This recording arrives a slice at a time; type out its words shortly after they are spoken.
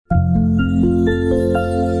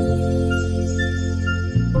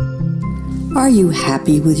Are you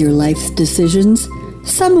happy with your life's decisions?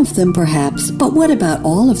 Some of them perhaps, but what about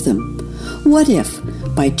all of them? What if,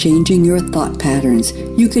 by changing your thought patterns,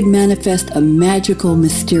 you could manifest a magical,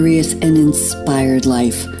 mysterious, and inspired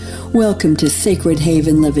life? Welcome to Sacred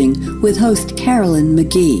Haven Living with host Carolyn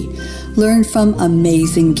McGee. Learn from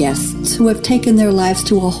amazing guests who have taken their lives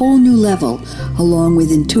to a whole new level, along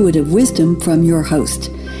with intuitive wisdom from your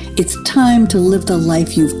host. It's time to live the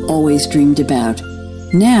life you've always dreamed about.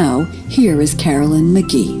 Now, here is Carolyn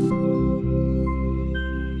McGee.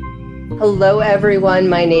 Hello, everyone.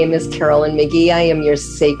 My name is Carolyn McGee. I am your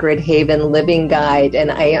Sacred Haven Living Guide,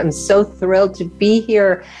 and I am so thrilled to be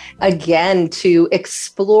here again to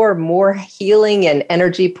explore more healing and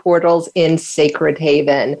energy portals in Sacred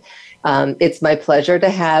Haven. It's my pleasure to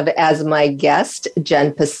have as my guest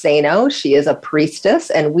Jen Pisano. She is a priestess,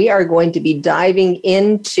 and we are going to be diving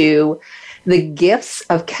into the gifts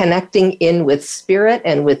of connecting in with spirit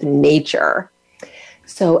and with nature.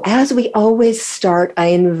 So as we always start, I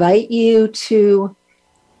invite you to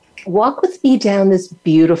walk with me down this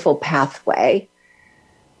beautiful pathway.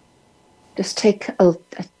 Just take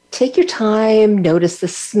your time, notice the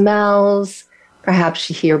smells. Perhaps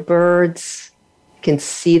you hear birds. You can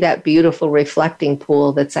see that beautiful reflecting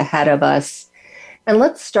pool that's ahead of us. And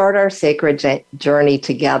let's start our sacred journey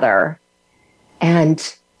together.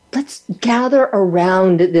 And let's gather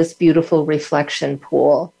around this beautiful reflection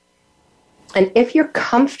pool. And if you're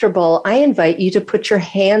comfortable, I invite you to put your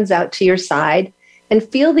hands out to your side and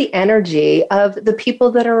feel the energy of the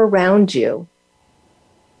people that are around you.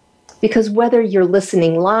 Because whether you're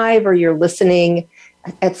listening live or you're listening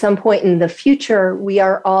at some point in the future, we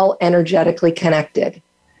are all energetically connected.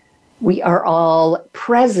 We are all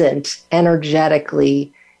present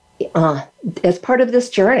energetically as part of this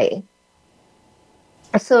journey.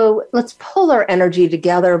 So let's pull our energy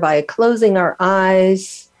together by closing our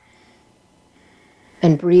eyes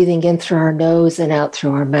and breathing in through our nose and out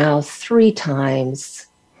through our mouth 3 times.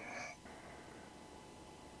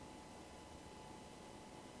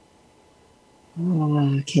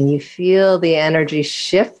 Oh, can you feel the energy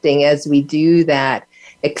shifting as we do that,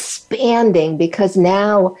 expanding, because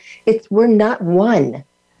now we're not one.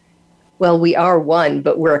 Well, we are one,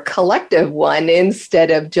 but we're a collective one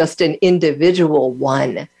instead of just an individual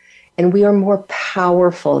one. And we are more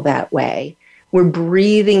powerful that way. We're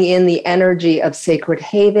breathing in the energy of Sacred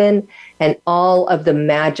Haven and all of the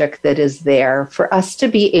magic that is there for us to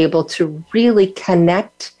be able to really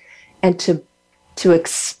connect and to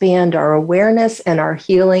expand our awareness and our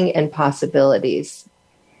healing and possibilities.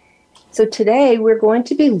 So today we're going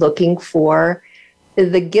to be looking for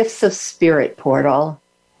the Gifts of Spirit portal.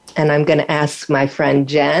 And I'm going to ask my friend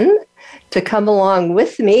Jen to come along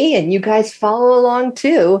with me, and you guys follow along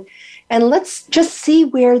too. And let's just see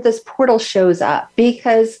where this portal shows up,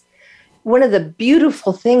 because one of the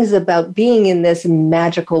beautiful things about being in this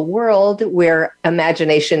magical world where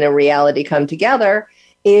imagination and reality come together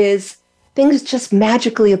is things just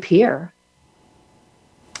magically appear.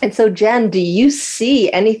 And so, Jen, do you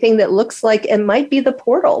see anything that looks like it might be the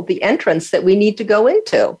portal, the entrance that we need to go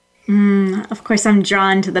into? Of course, I'm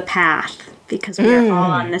drawn to the path because we are all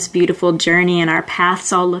on this beautiful journey, and our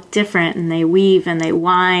paths all look different, and they weave and they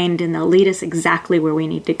wind, and they'll lead us exactly where we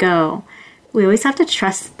need to go. We always have to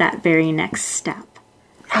trust that very next step.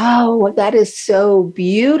 Oh, that is so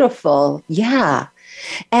beautiful. Yeah.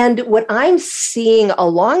 And what I'm seeing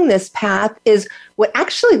along this path is what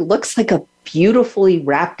actually looks like a beautifully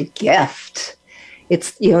wrapped gift.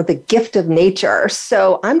 It's, the gift of nature.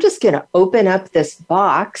 So I'm just going to open up this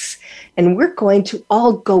box, and we're going to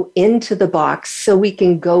all go into the box so we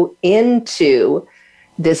can go into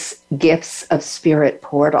this Gifts of Spirit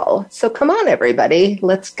portal. So come on, everybody,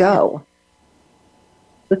 let's go.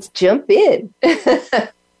 Let's jump in.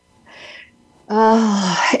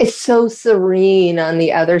 Oh, it's so serene on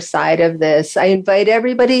the other side of this. I invite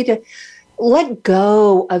everybody to let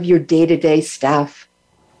go of your day-to-day stuff.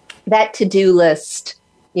 That to-do list,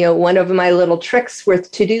 one of my little tricks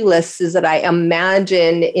with to-do lists is that I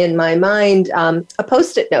imagine in my mind a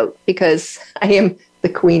Post-it note, because I am the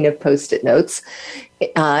queen of Post-it notes.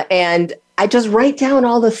 And I just write down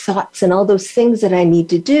all the thoughts and all those things that I need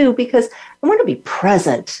to do because I want to be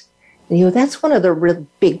present. That's one of the real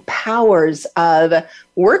big powers of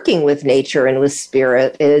working with nature and with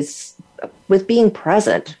spirit is with being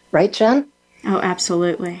present. Right, Jen? Oh,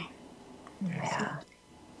 absolutely. Yeah.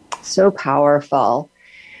 So powerful.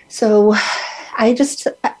 So I just,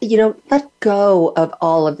 let go of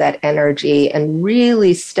all of that energy and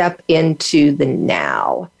really step into the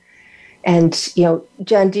now. And,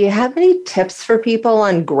 Jen, do you have any tips for people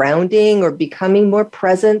on grounding or becoming more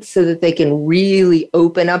present so that they can really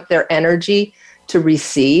open up their energy to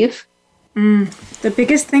receive? The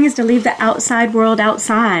biggest thing is to leave the outside world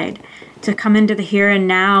outside. To come into the here and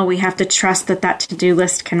now, we have to trust that to-do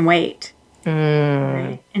list can wait.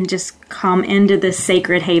 Right? And just come into the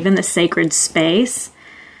sacred haven, the sacred space,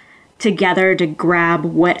 together to grab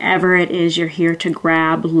whatever it is you're here to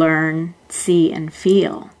grab, learn, see, and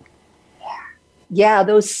feel. Yeah,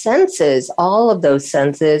 those senses, all of those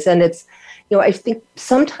senses. And it's, I think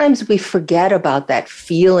sometimes we forget about that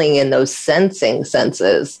feeling and those sensing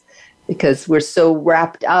senses because we're so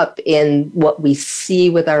wrapped up in what we see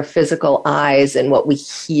with our physical eyes and what we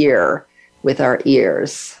hear with our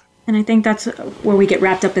ears. And I think that's where we get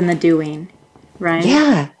wrapped up in the doing, right?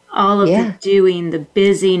 Yeah. All of the doing, the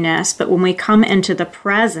busyness. But when we come into the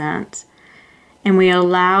present and we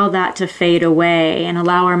allow that to fade away and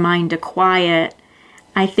allow our mind to quiet,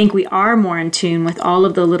 I think we are more in tune with all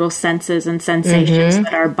of the little senses and sensations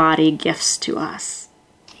that our body gifts to us.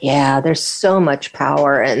 Yeah, there's so much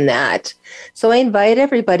power in that. So I invite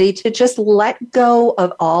everybody to just let go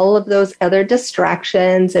of all of those other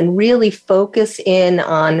distractions and really focus in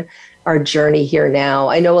on our journey here now.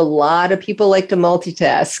 I know a lot of people like to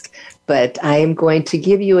multitask, but I am going to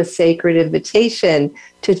give you a sacred invitation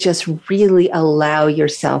to just really allow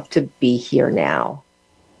yourself to be here now.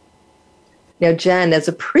 Now, Jen, as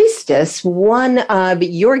a priestess, one of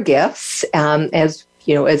your gifts, as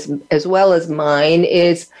well as mine,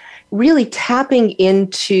 is really tapping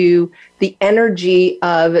into the energy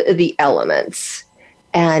of the elements.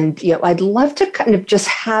 And, I'd love to kind of just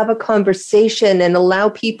have a conversation and allow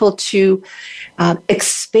people to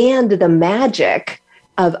expand the magic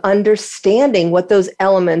of understanding what those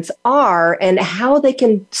elements are and how they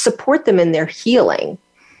can support them in their healing.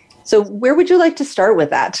 So where would you like to start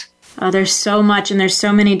with that? Oh, there's so much, and there's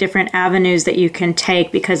so many different avenues that you can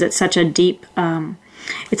take because it's such a deep,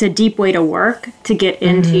 it's a deep way to work to get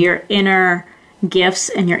into your inner gifts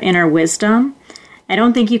and your inner wisdom. I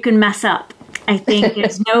don't think you can mess up. I think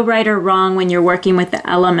there's no right or wrong when you're working with the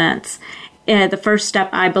elements. The first step,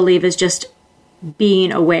 I believe, is just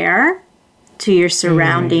being aware to your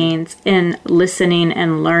surroundings and listening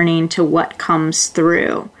and learning to what comes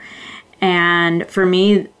through. And for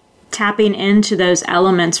me, tapping into those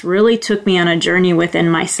elements really took me on a journey within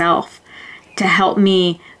myself to help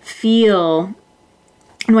me feel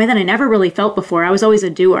in a way that I never really felt before. I was always a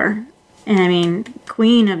doer. And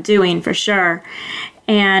queen of doing for sure.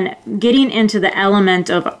 And getting into the element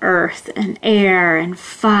of earth and air and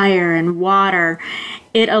fire and water,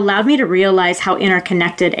 it allowed me to realize how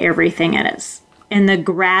interconnected everything is and the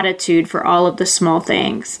gratitude for all of the small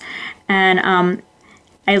things. And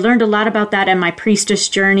I learned a lot about that in my priestess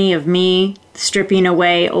journey of me stripping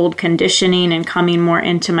away old conditioning and coming more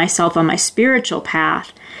into myself on my spiritual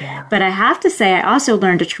path. Yeah. But I have to say, I also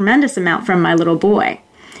learned a tremendous amount from my little boy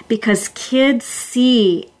because kids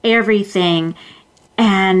see everything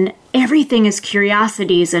and everything is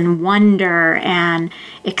curiosities and wonder and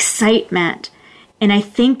excitement. And I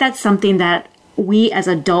think that's something that we as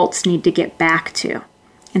adults need to get back to.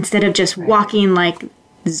 Instead of just walking like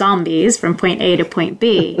zombies from point A to point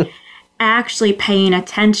B, actually paying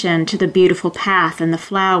attention to the beautiful path and the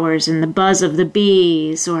flowers and the buzz of the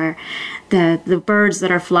bees or the birds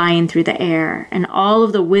that are flying through the air and all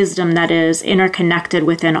of the wisdom that is interconnected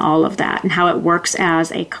within all of that and how it works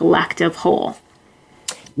as a collective whole.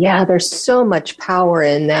 Yeah, there's so much power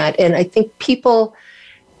in that. And I think people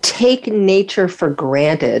take nature for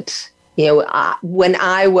granted. When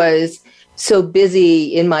I was so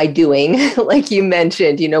busy in my doing, like you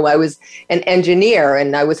mentioned, I was an engineer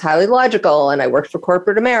and I was highly logical and I worked for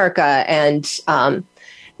corporate America. And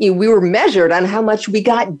we were measured on how much we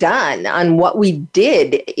got done, on what we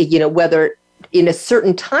did, whether in a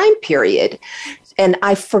certain time period. And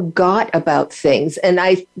I forgot about things. And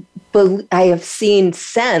I have seen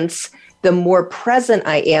since the more present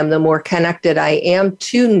I am, the more connected I am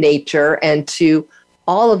to nature and to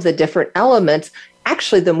all of the different elements,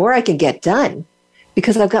 actually, the more I can get done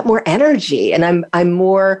because I've got more energy and I'm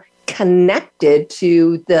more connected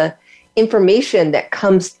to the information that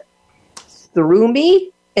comes through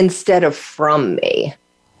me instead of from me.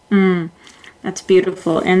 That's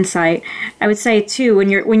beautiful insight. I would say too, when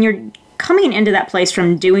you're coming into that place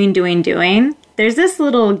from doing, there's this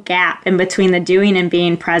little gap in between the doing and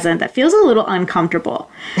being present that feels a little uncomfortable.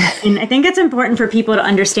 And I think it's important for people to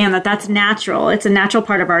understand that that's natural. It's a natural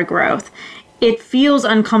part of our growth. It feels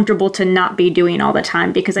uncomfortable to not be doing all the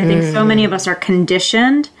time because I think so many of us are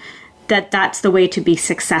conditioned that that's the way to be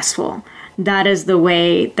successful. That is the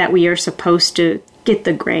way that we are supposed to get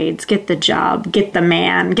the grades, get the job, get the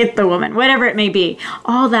man, get the woman, whatever it may be,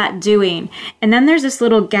 all that doing. And then there's this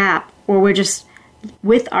little gap where we're just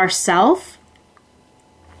with ourself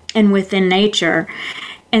and within nature.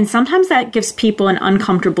 And sometimes that gives people an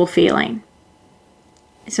uncomfortable feeling.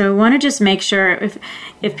 So I want to just make sure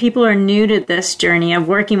if people are new to this journey of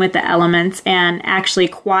working with the elements and actually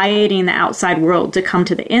quieting the outside world to come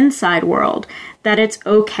to the inside world, that it's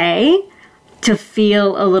okay to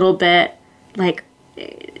feel a little bit like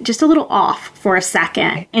just a little off for a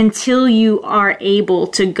second until you are able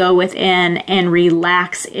to go within and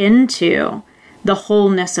relax into the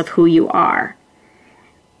wholeness of who you are.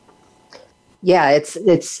 Yeah,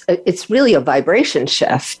 it's really a vibration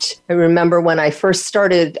shift. I remember when I first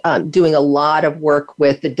started doing a lot of work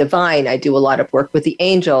with the divine, I do a lot of work with the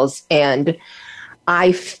angels, and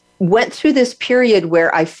I went through this period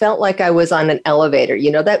where I felt like I was on an elevator,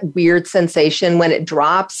 you know, that weird sensation when it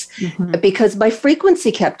drops, because my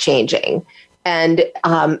frequency kept changing. And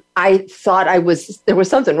I thought there was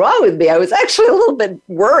something wrong with me. I was actually a little bit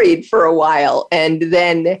worried for a while. And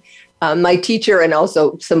then my teacher and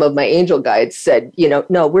also some of my angel guides said, you know,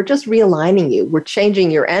 no, we're just realigning you. We're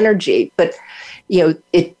changing your energy. But, you know,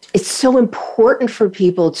 it's so important for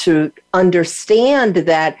people to understand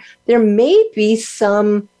that there may be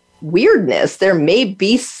some weirdness. There may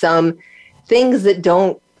be some things that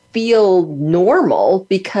don't feel normal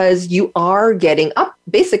because you are getting up.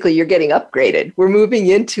 Basically, you're getting upgraded. We're moving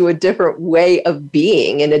into a different way of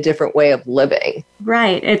being and a different way of living.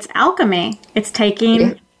 Right. It's alchemy. It's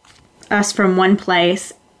taking us from one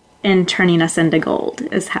place and turning us into gold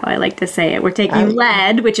is how I like to say it. We're taking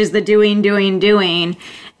lead, which is the doing,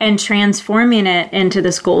 and transforming it into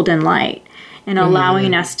this golden light and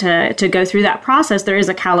allowing us to go through that process. There is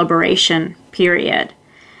a calibration period.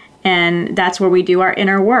 And that's where we do our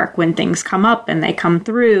inner work when things come up and they come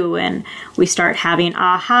through and we start having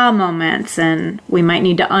aha moments and we might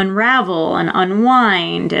need to unravel and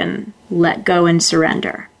unwind and let go and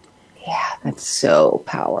surrender. Yeah, that's so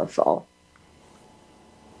powerful.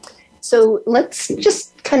 So let's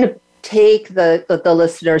just kind of take the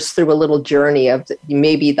listeners through a little journey of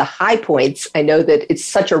maybe the high points. I know that it's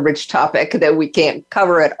such a rich topic that we can't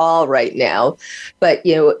cover it all right now, but,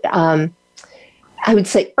 you know, I would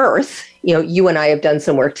say Earth, you know, you and I have done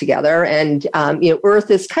some work together and, you know, Earth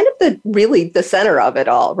is kind of really the center of it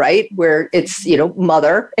all, right? Where it's, you know,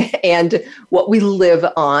 Mother and what we live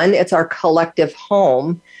on. It's our collective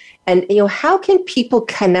home. And, you know, how can people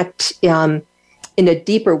connect in a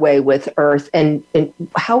deeper way with Earth and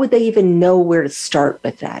how would they even know where to start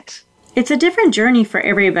with that? It's a different journey for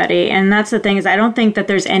everybody. And that's the thing is I don't think that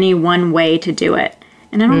there's any one way to do it.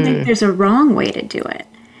 And I don't think there's a wrong way to do it.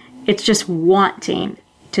 It's just wanting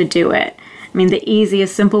to do it. I mean, the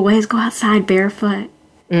easiest, simple way is go outside barefoot.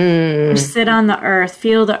 Or sit on the earth,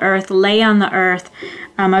 feel the earth, lay on the earth.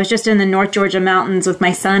 I was just in the North Georgia mountains with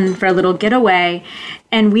my son for a little getaway,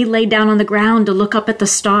 and we laid down on the ground to look up at the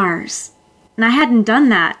stars. And I hadn't done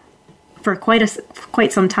that for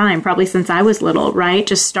quite some time, probably since I was little, right?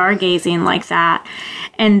 Just stargazing like that.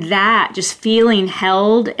 And that, just feeling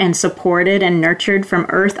held and supported and nurtured from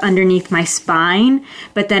earth underneath my spine,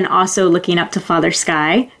 but then also looking up to Father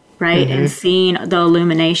Sky, right? And seeing the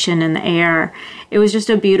illumination in the air. It was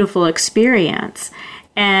just a beautiful experience.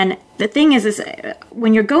 And the thing is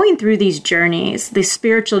when you're going through these journeys, these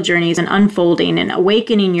spiritual journeys and unfolding and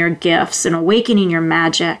awakening your gifts and awakening your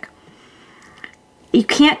magic, you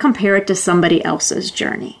can't compare it to somebody else's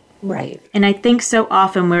journey. Right. And I think so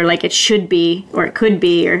often we're like, it should be, or it could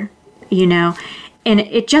be, or, you know, and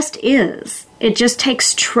it just is. It just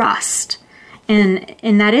takes trust. And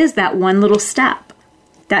that is that one little step.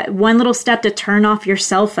 That one little step to turn off your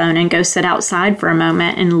cell phone and go sit outside for a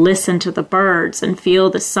moment and listen to the birds and feel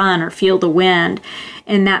the sun or feel the wind.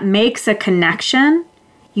 And that makes a connection.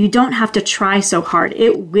 You don't have to try so hard.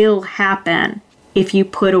 It will happen if you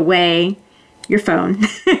put away your phone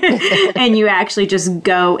and you actually just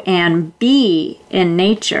go and be in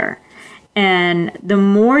nature. And the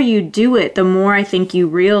more you do it, the more I think you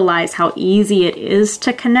realize how easy it is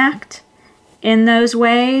to connect in those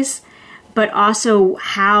ways, but also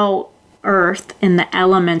how earth and the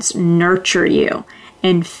elements nurture you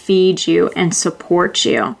and feed you and support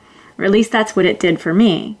you. Or at least that's what it did for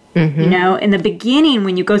me. You know, in the beginning,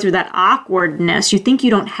 when you go through that awkwardness, you think you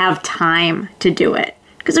don't have time to do it,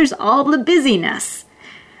 because there's all the busyness.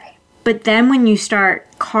 But then when you start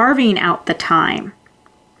carving out the time,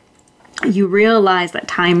 you realize that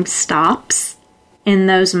time stops in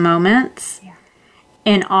those moments. Yeah.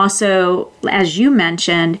 And also, as you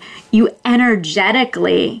mentioned, you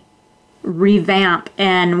energetically revamp.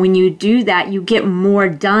 And when you do that, you get more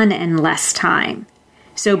done in less time.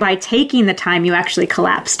 So by taking the time, you actually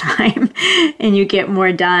collapse time and you get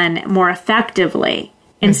more done more effectively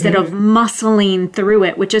instead of muscling through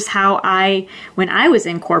it, which is how when I was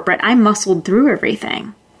in corporate, I muscled through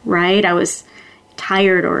everything, right? I was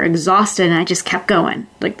tired or exhausted and I just kept going,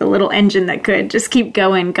 like the little engine that could just keep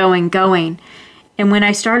going. And when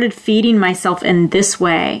I started feeding myself in this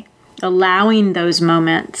way, allowing those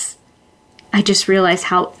moments, I just realized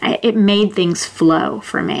how it made things flow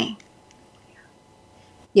for me.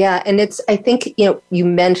 Yeah. And I think, you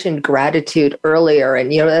mentioned gratitude earlier,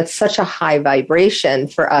 and, that's such a high vibration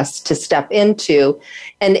for us to step into.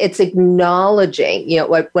 And it's acknowledging,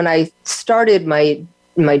 when I started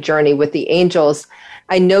my journey with the angels,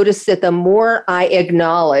 I noticed that the more I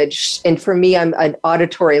acknowledged, and for me, I'm an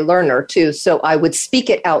auditory learner too, so I would speak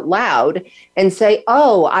it out loud and say,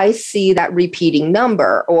 oh, I see that repeating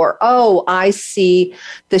number, or, oh, I see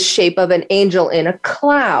the shape of an angel in a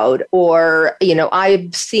cloud, or,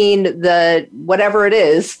 I've seen the whatever it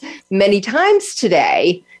is many times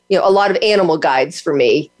today. A lot of animal guides for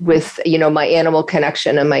me with, my animal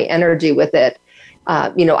connection and my energy with it.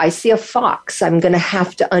 I see a fox. I'm going to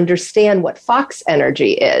have to understand what fox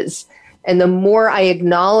energy is. And the more I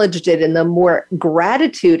acknowledged it and the more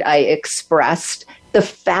gratitude I expressed, the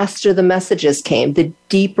faster the messages came, the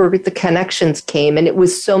deeper the connections came. And it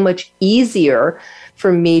was so much easier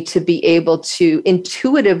for me to be able to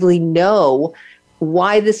intuitively know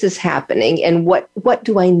why this is happening and what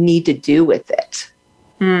do I need to do with it.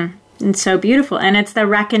 And so beautiful. And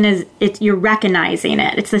it's you're recognizing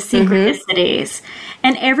it. It's the synchronicities.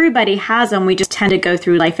 And everybody has them. We just tend to go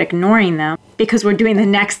through life ignoring them because we're doing the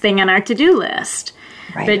next thing on our to-do list.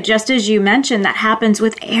 Right. But just as you mentioned, that happens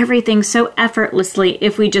with everything so effortlessly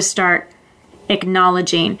if we just start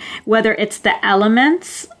acknowledging, whether it's the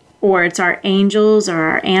elements or it's our angels or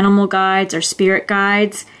our animal guides or spirit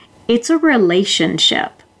guides, it's a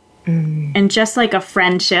relationship. And just like a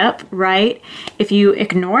friendship, right? If you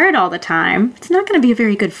ignore it all the time, it's not going to be a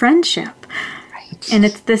very good friendship. Right. And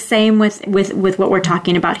it's the same with what we're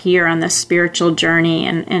talking about here on the spiritual journey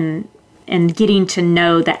and getting to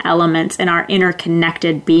know the elements and our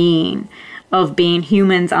interconnected being of being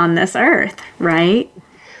humans on this earth, right?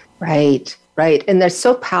 Right. And they're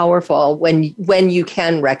so powerful when you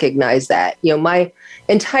can recognize that. My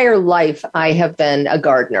entire life, I have been a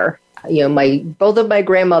gardener. Both of my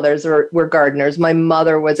grandmothers were gardeners. My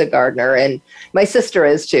mother was a gardener, and my sister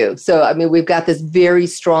is too. So, we've got this very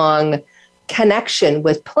strong connection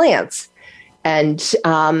with plants. And,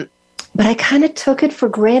 but I kind of took it for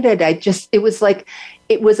granted. It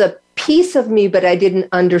was a piece of me, but I didn't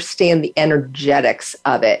understand the energetics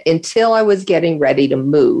of it until I was getting ready to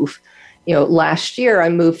move. Last year I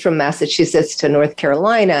moved from Massachusetts to North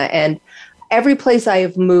Carolina, and every place I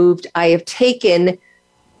have moved, I have taken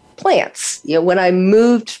plants. When I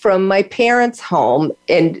moved from my parents' home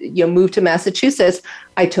and moved to Massachusetts,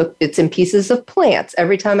 I took bits and pieces of plants.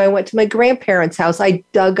 Every time I went to my grandparents' house, I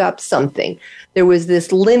dug up something. There was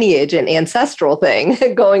this lineage and ancestral thing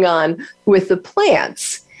going on with the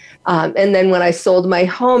plants. And then when I sold my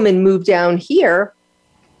home and moved down here,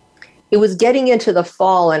 it was getting into the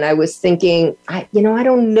fall, and I was thinking, I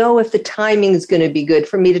don't know if the timing is going to be good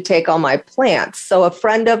for me to take all my plants. So a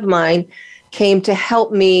friend of mine came to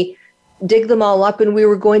help me dig them all up, and we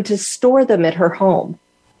were going to store them at her home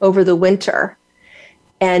over the winter.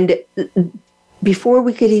 And before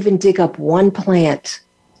we could even dig up one plant,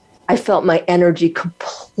 I felt my energy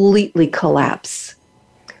completely collapse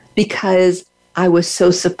because I was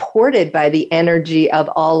so supported by the energy of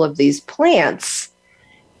all of these plants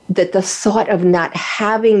that the thought of not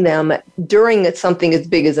having them during something as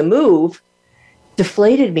big as a move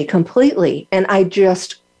deflated me completely. And I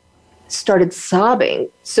just started sobbing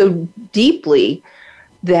so deeply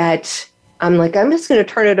that I'm like, I'm just going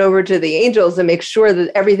to turn it over to the angels and make sure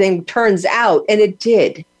that everything turns out. And it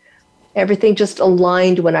did. Everything just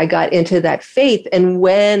aligned when I got into that faith. And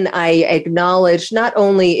when I acknowledged, not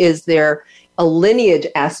only is there a lineage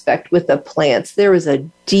aspect with the plants, there is a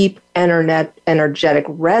deep energetic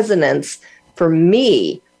resonance for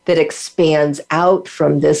me that expands out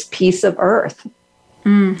from this piece of earth.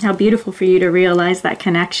 How beautiful for you to realize that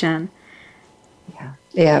connection.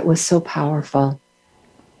 Yeah, it was so powerful.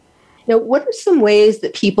 Now, what are some ways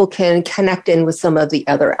that people can connect in with some of the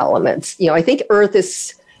other elements? I think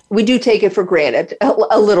earth we do take it for granted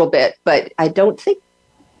a little bit, but I don't think,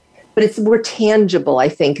 but it's more tangible, I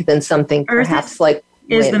think, than something earth perhaps like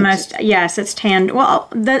is wind. The most, yes, it's tangible. Well,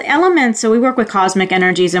 the elements, so we work with cosmic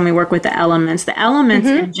energies and we work with the elements. The elements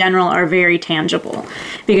in general are very tangible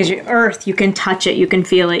because your earth, you can touch it, you can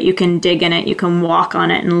feel it, you can dig in it, you can walk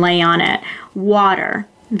on it and lay on it. Water,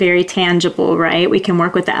 very tangible, right? We can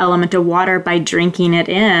work with the element of water by drinking it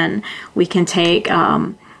in. We can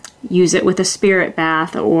use it with a spirit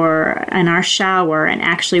bath or in our shower and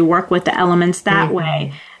actually work with the elements that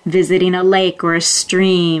way. Visiting a lake or a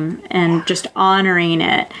stream and just honoring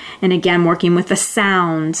it. And again, working with the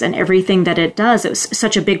sounds and everything that it does. It was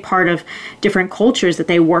such a big part of different cultures that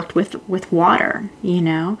they worked with water,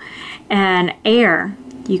 and air.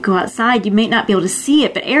 You go outside, you may not be able to see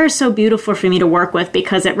it, but air is so beautiful for me to work with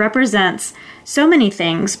because it represents so many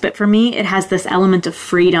things. But for me, it has this element of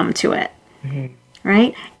freedom to it.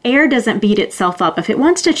 Right? Air doesn't beat itself up. If it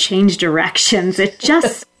wants to change directions, it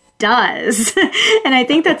just does. And I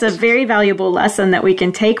think that's a very valuable lesson that we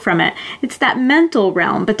can take from it. It's that mental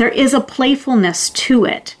realm, but there is a playfulness to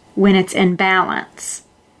it when it's in balance.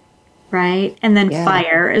 Right? And then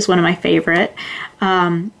fire is one of my favorite.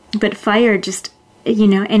 But fire just,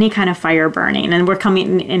 any kind of fire burning. And we're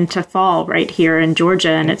coming into fall right here in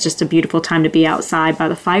Georgia, and it's just a beautiful time to be outside by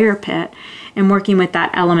the fire pit and working with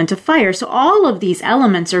that element of fire. So all of these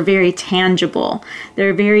elements are very tangible.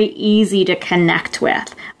 They're very easy to connect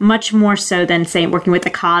with, much more so than, say, working with the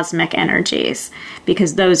cosmic energies,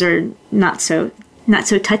 because those are not so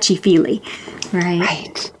touchy-feely,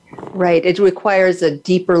 right? Right. It requires a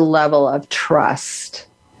deeper level of trust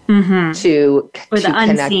to the connect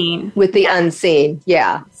unseen. With the unseen.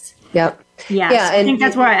 Yeah. Yep. Yes. Yeah, I think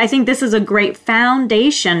that's why I think this is a great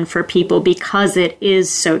foundation for people because it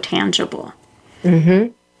is so tangible.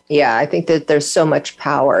 Yeah, I think that there's so much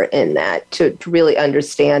power in that to really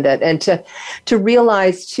understand it and to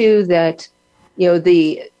realize too that,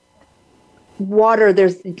 the water,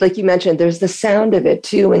 there's, like you mentioned, there's the sound of it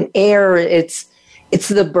too, and air, it's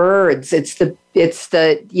the birds, it's the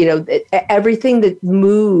everything that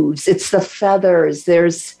moves, it's the feathers,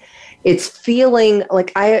 it's feeling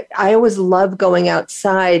like I always love going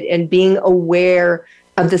outside and being aware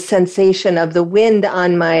of the sensation of the wind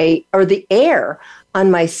on or the air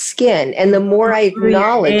on my skin. And the more I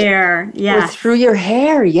acknowledge air, through your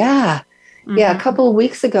hair. Yeah. Yeah. A couple of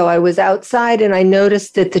weeks ago, I was outside and I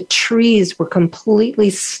noticed that the trees were completely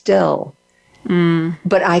still,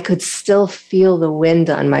 but I could still feel the wind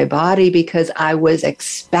on my body because I was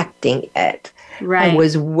expecting it. Right. I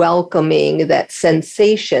was welcoming that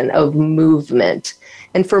sensation of movement.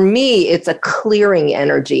 And for me, it's a clearing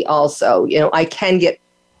energy also. I can get,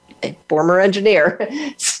 a former engineer,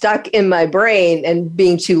 stuck in my brain and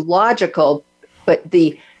being too logical, but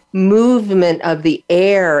the movement of the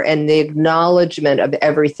air and the acknowledgement of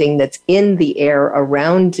everything that's in the air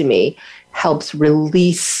around me helps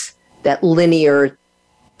release that linear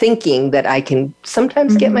thinking that I can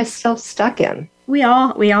sometimes get myself stuck in. We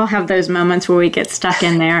all have those moments where we get stuck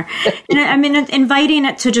in there. And I mean, inviting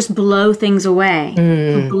it to just blow things away,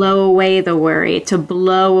 to blow away the worry, to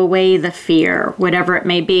blow away the fear, whatever it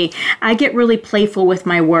may be. I get really playful with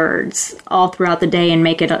my words all throughout the day and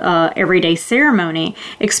make it a everyday ceremony,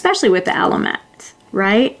 especially with the elements,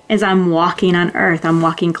 right? As I'm walking on earth, I'm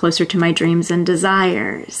walking closer to my dreams and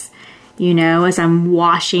desires. As I'm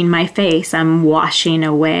washing my face, I'm washing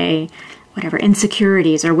away whatever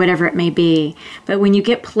insecurities or whatever it may be. But when you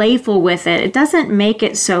get playful with it, it doesn't make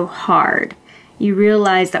it so hard. You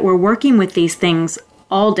realize that we're working with these things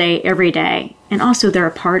all day, every day. And also they're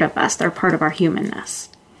a part of us. They're a part of our humanness.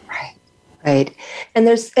 Right.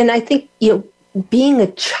 And I think, being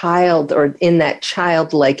a child or in that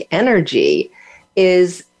childlike energy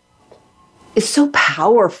is so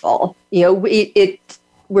powerful.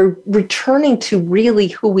 We're returning to really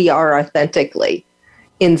who we are authentically.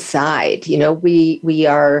 Inside, we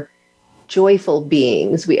are joyful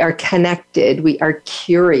beings, we are connected, we are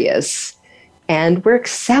curious, and we're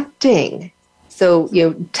accepting. So,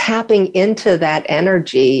 tapping into that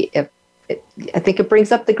energy, I think it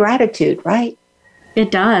brings up the gratitude, right?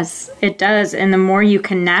 It does. And the more you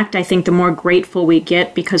connect, I think the more grateful we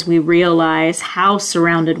get because we realize how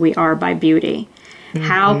surrounded we are by beauty,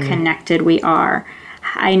 how connected we are.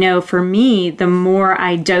 I know for me, the more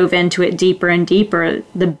I dove into it deeper and deeper,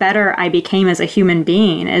 the better I became as a human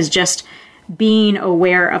being, as just being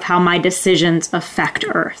aware of how my decisions affect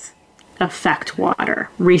earth, affect water,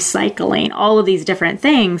 recycling, all of these different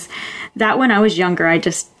things that when I was younger, I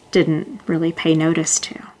just didn't really pay notice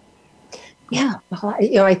to. Yeah. Well,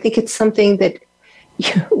 I think it's something that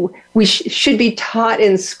we should be taught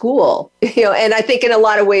in school, and I think in a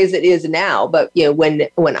lot of ways it is now. But,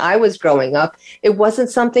 when I was growing up, it wasn't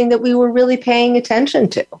something that we were really paying attention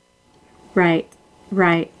to. Right.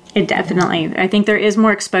 It definitely. I think there is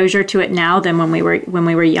more exposure to it now than when we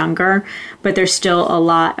were younger, but there's still a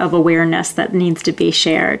lot of awareness that needs to be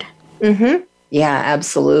shared. Yeah,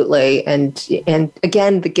 absolutely. And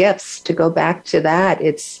again, the gifts, to go back to that,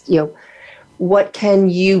 it's, what can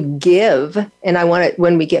you give? And I want to,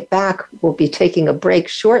 when we get back, we'll be taking a break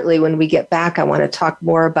shortly. When we get back, I want to talk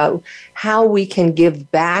more about how we can give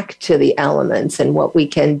back to the elements and what we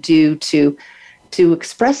can do to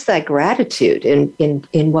express that gratitude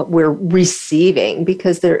in what we're receiving,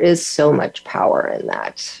 because there is so much power in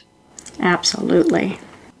that. Absolutely.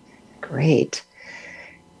 Great.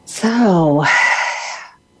 So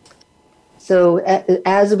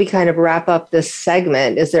as we kind of wrap up this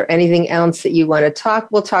segment, is there anything else that you want to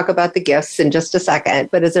talk? We'll talk about the gifts in just a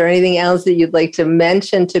second, but is there anything else that you'd like to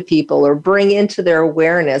mention to people or bring into their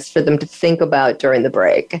awareness for them to think about during the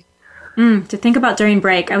break? To think about during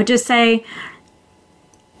break, I would just say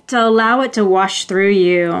to allow it to wash through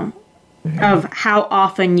you of how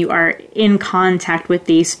often you are in contact with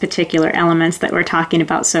these particular elements that we're talking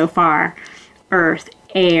about so far: earth,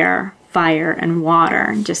 air, fire, and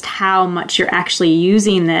water, just how much you're actually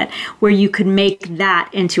using it, where you could make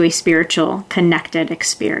that into a spiritual connected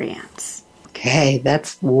experience. Okay,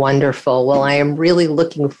 that's wonderful. Well, I am really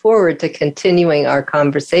looking forward to continuing our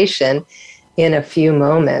conversation in a few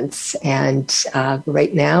moments. And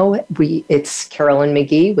right now, it's Carolyn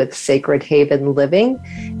McGee with Sacred Haven Living,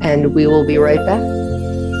 and we will be right back.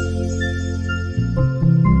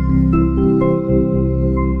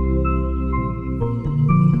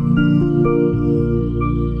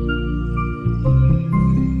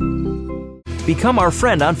 Become our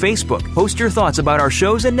friend on Facebook. Post your thoughts about our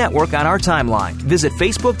shows and network on our timeline. Visit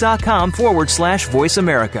facebook.com/Voice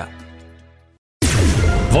America.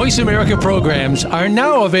 Voice America programs are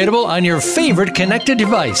now available on your favorite connected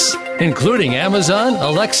device, including Amazon,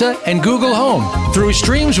 Alexa, and Google Home. Through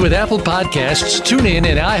streams with Apple Podcasts, TuneIn,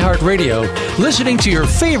 and iHeartRadio, listening to your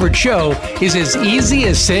favorite show is as easy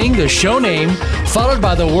as saying the show name followed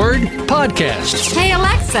by the word podcast. Hey,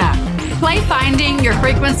 Alexa, play Finding Your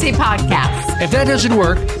Frequency podcast. If that doesn't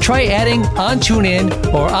work, try adding on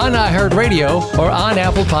TuneIn or on iHeartRadio or on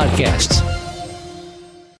Apple Podcasts.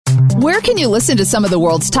 Where can you listen to some of the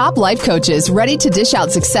world's top life coaches ready to dish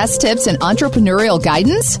out success tips and entrepreneurial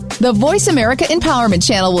guidance? The Voice America Empowerment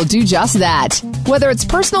Channel will do just that. Whether it's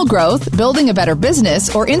personal growth, building a better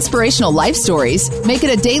business, or inspirational life stories, make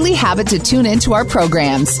it a daily habit to tune into our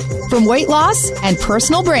programs. From weight loss and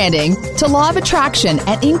personal branding to law of attraction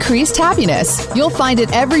and increased happiness, you'll find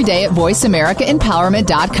it every day at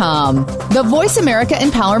VoiceAmericaEmpowerment.com. The Voice America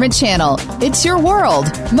Empowerment Channel. It's your world.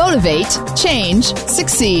 Motivate, change,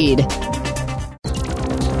 succeed.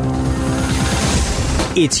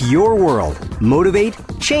 It's your world. Motivate,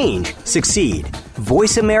 change, succeed.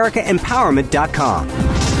 VoiceAmericaEmpowerment.com.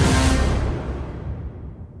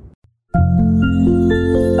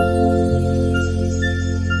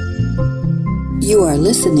 You are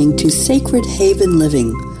listening to Sacred Haven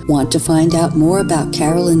Living. Want to find out more about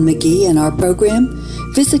Carolyn McGee and our program?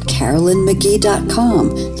 Visit CarolynMcGee.com.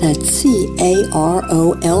 That's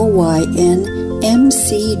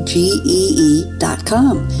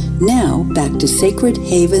CarolynMcgee.com. Now, back to Sacred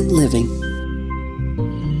Haven Living.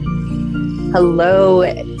 Hello,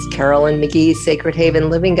 it's Carolyn McGee, Sacred Haven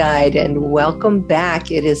Living Guide, and welcome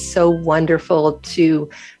back. It is so wonderful to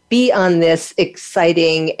be on this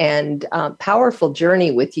exciting and powerful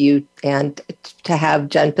journey with you, and to have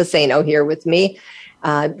Jen Pisano here with me,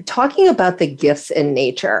 talking about the gifts in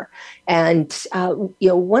nature. And,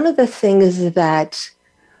 one of the things that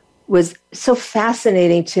was so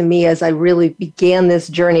fascinating to me as I really began this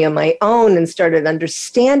journey on my own and started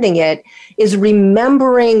understanding it is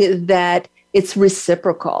remembering that it's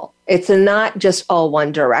reciprocal. It's not just all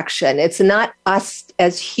one direction. It's not us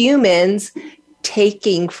as humans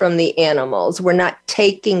taking from the animals. We're not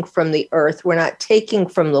taking from the earth. We're not taking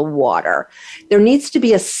from the water. There needs to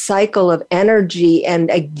be a cycle of energy and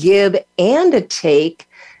a give and a take,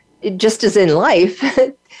 just as in life,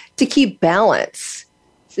 to keep balance.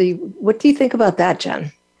 So what do you think about that,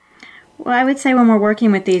 Jen? Well, I would say when we're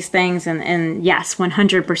working with these things, and yes,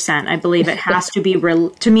 100%, I believe it has to be,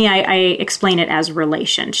 to me, I explain it as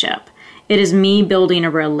relationship. It is me building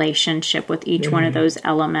a relationship with each one of those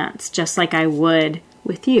elements, just like I would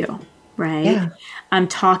with you, right? Yeah. I'm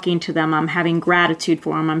talking to them. I'm having gratitude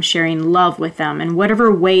for them. I'm sharing love with them in whatever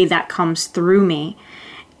way that comes through me.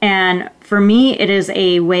 And for me, it is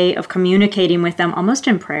a way of communicating with them almost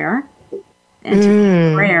in prayer. And to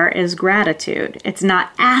me, prayer is gratitude. It's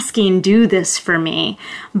not asking, do this for me,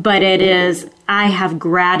 but it is, I have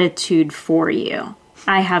gratitude for you.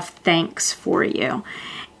 I have thanks for you.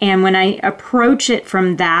 And when I approach it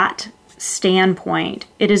from that standpoint,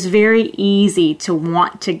 it is very easy to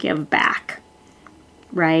want to give back.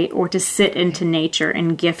 right? Or to sit into nature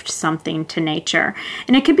and gift something to nature.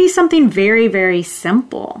 And it could be something very, very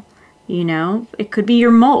simple. You know, it could be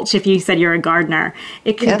your mulch if you said you're a gardener.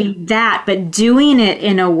 It could be that, but doing it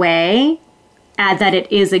in a way that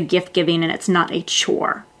it is a gift giving and it's not a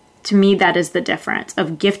chore. To me, that is the difference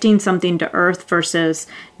of gifting something to earth versus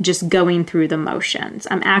just going through the motions.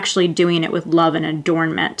 I'm actually doing it with love and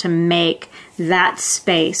adornment to make that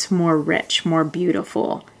space more rich, more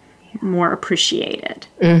beautiful, more appreciated.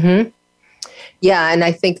 Mm-hmm. Yeah, and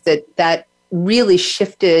I think that really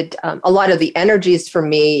shifted a lot of the energies for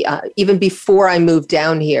me, even before I moved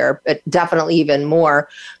down here, but definitely even more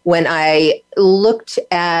when I looked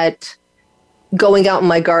at going out in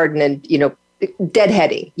my garden and,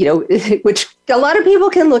 deadheading, which a lot of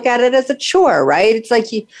people can look at it as a chore, right? It's like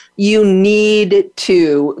you need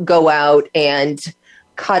to go out and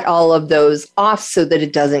cut all of those off so that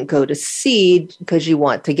it doesn't go to seed because you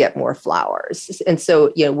want to get more flowers. And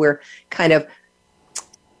so, we're kind of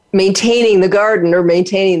maintaining the garden or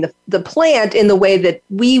maintaining the plant in the way that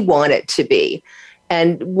we want it to be.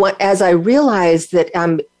 And as I realized that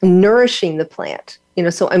I'm nourishing the plant,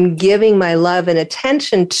 so I'm giving my love and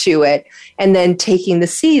attention to it and then taking the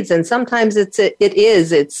seeds. And sometimes it's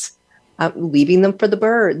leaving them for the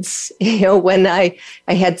birds. When I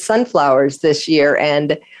had sunflowers this year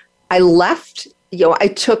and I left, I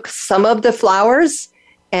took some of the flowers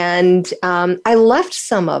and I left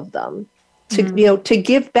some of them to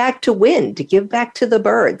give back to wind, to give back to the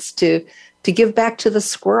birds, to give back to the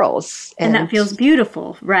squirrels. And that feels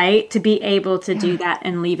beautiful, right? To be able to do that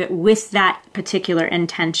and leave it with that particular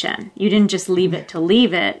intention. You didn't just leave it to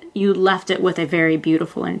leave it. You left it with a very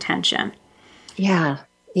beautiful intention. Yeah.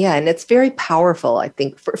 Yeah. And it's very powerful, I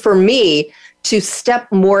think, for me to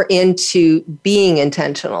step more into being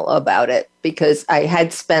intentional about it, because I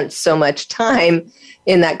had spent so much time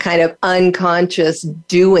in that kind of unconscious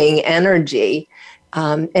doing energy.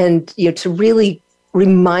 And, to really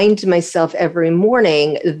remind myself every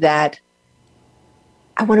morning that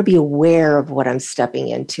I want to be aware of what I'm stepping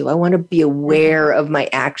into. I want to be aware of my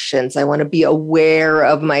actions. I want to be aware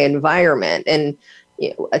of my environment. And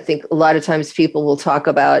I think a lot of times people will talk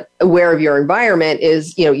about aware of your environment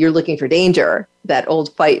is, you're looking for danger, that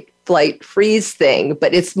old fight, flight, freeze thing.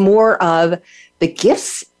 But it's more of the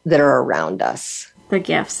gifts that are around us. The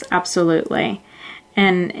gifts, absolutely.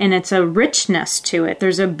 And it's a richness to it.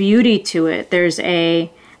 There's a beauty to it. There's a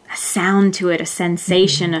sound to it, a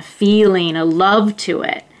sensation, a feeling, a love to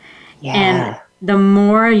it. Yeah. And the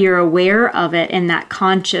more you're aware of it in that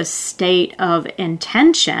conscious state of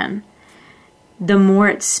intention, the more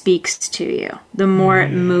it speaks to you, the more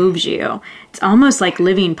it moves you. It's almost like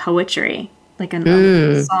living poetry, like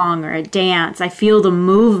a song or a dance. I feel the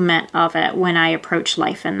movement of it when I approach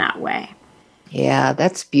life in that way. Yeah,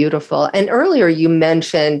 that's beautiful. And earlier you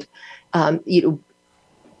mentioned,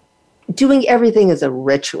 doing everything as a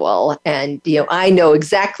ritual. And, I know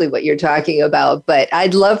exactly what you're talking about, but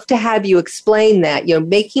I'd love to have you explain that,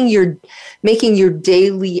 making your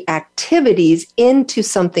daily activities into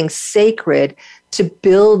something sacred to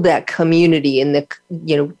build that community and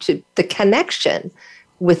the connection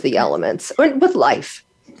with the elements or with life.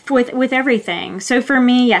 With everything. So for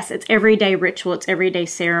me, yes, it's everyday ritual. It's everyday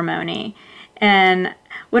ceremony. And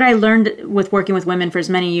what I learned with working with women for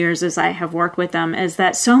as many years as I have worked with them is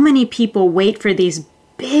that so many people wait for these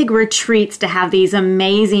big retreats to have these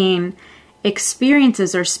amazing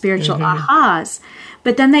experiences or spiritual ahas,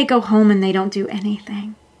 but then they go home and they don't do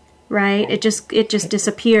anything, right? It just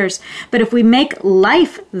disappears. But if we make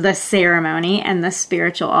life the ceremony and the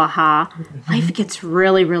spiritual aha, life gets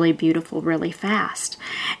really, really beautiful really fast.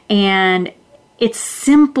 And it's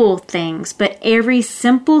simple things, but every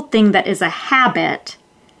simple thing that is a habit,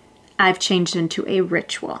 I've changed into a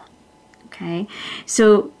ritual. Okay?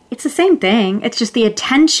 So it's the same thing. It's just the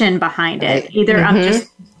attention behind it. Either I'm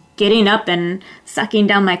just getting up and sucking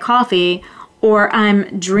down my coffee, or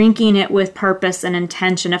I'm drinking it with purpose and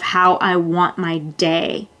intention of how I want my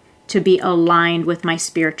day to be aligned with my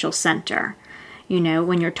spiritual center.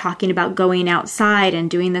 When you're talking about going outside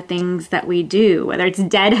and doing the things that we do, whether it's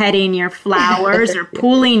deadheading your flowers or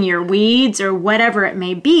pulling your weeds or whatever it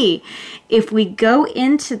may be, if we go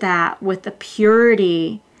into that with the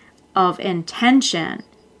purity of intention,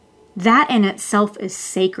 that in itself is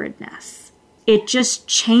sacredness. It just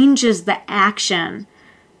changes the action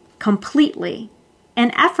completely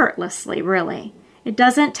and effortlessly, really. It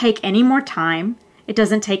doesn't take any more time. It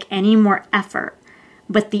doesn't take any more effort.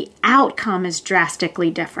 But the outcome is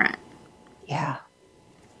drastically different. Yeah.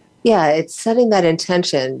 Yeah, it's setting that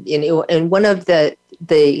intention. And one of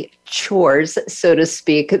the chores, so to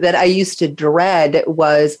speak, that I used to dread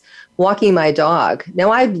was walking my dog. Now,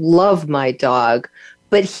 I love my dog,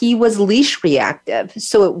 but he was leash reactive.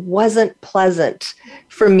 So it wasn't pleasant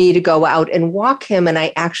for me to go out and walk him. And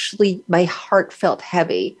my heart felt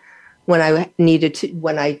heavy when I needed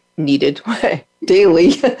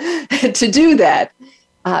daily to do that.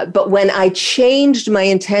 But when I changed my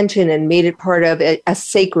intention and made it part of a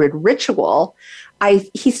sacred ritual,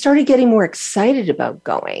 he started getting more excited about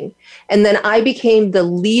going. And then I became the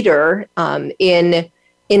leader in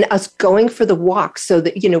us going for the walk, so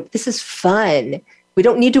that, this is fun. We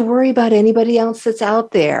don't need to worry about anybody else that's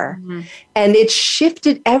out there. Mm-hmm. And it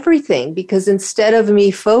shifted everything, because instead of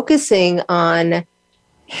me focusing on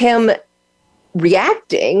him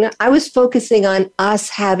reacting, I was focusing on us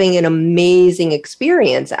having an amazing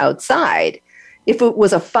experience outside. If it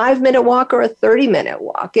was a 5-minute walk or a 30-minute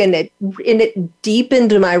walk, and it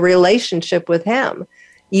deepened my relationship with him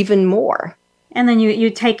even more. And then you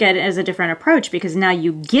take it as a different approach, because now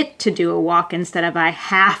you get to do a walk instead of I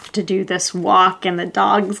have to do this walk and the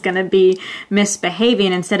dog's going to be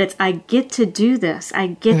misbehaving. Instead, it's I get to do this. I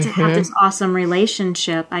get to have this awesome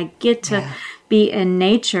relationship. I get to be in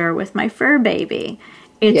nature with my fur baby.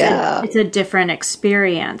 It's a different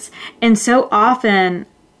experience. And so often,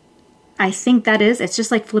 I think it's just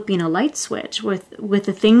like flipping a light switch with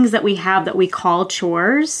the things that we have that we call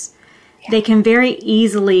chores. They can very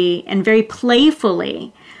easily and very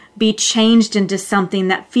playfully be changed into something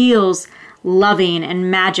that feels loving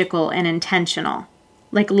and magical and intentional.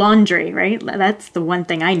 Like laundry, right? That's the one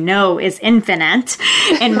thing I know is infinite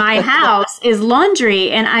in my house is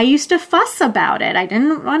laundry. And I used to fuss about it. I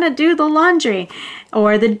didn't want to do the laundry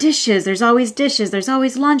or the dishes. There's always dishes. There's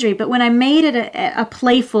always laundry. But when I made it a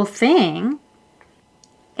playful thing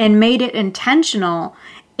and made it intentional,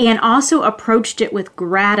 and also approached it with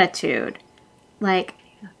gratitude. Like,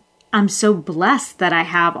 I'm so blessed that I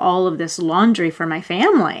have all of this laundry for my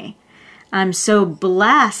family. I'm so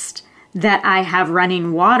blessed that I have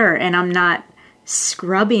running water and I'm not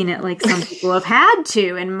scrubbing it like some people have had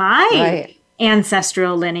to in my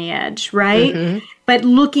ancestral lineage, right? Mm-hmm. But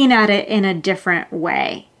looking at it in a different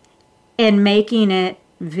way and making it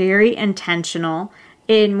very intentional.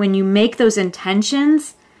 And when you make those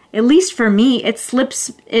intentions, at least for me, it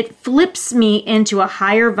flips me into a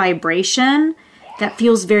higher vibration that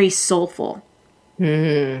feels very soulful.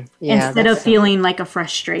 Mm-hmm. Yeah, instead of feeling like a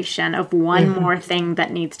frustration of one more thing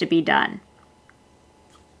that needs to be done.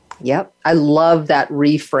 Yep. I love that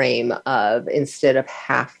reframe of instead of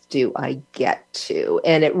have to, I get to.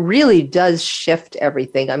 And it really does shift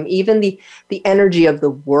everything. Even the energy of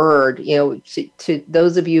the word, to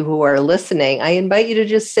those of you who are listening, I invite you to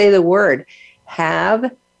just say the word,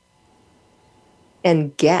 have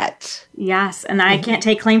and get. Yes, and I can't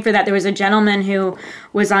take claim for that. There was a gentleman who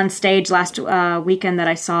was on stage last weekend that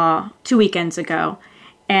I saw 2 weekends ago,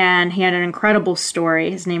 and he had an incredible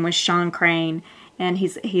story. His name was Sean Crane, and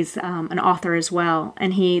he's an author as well.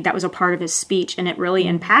 And that was a part of his speech, and it really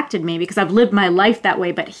impacted me because I've lived my life that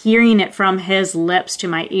way, but hearing it from his lips to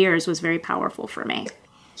my ears was very powerful for me.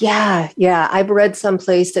 Yeah. I've read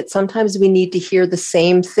someplace that sometimes we need to hear the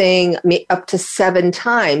same thing up to 7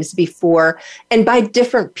 times before, and by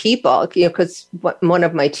different people, because one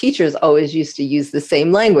of my teachers always used to use the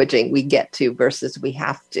same languaging, we get to versus we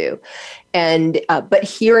have to. And, but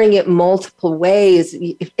hearing it multiple ways,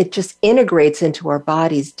 it just integrates into our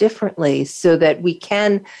bodies differently so that we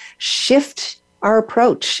can shift our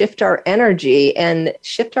approach, shift our energy, and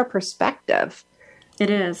shift our perspective. It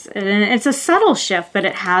is. And it's a subtle shift, but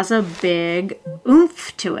it has a big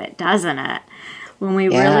oomph to it, doesn't it? When we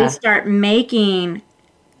really start making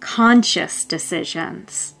conscious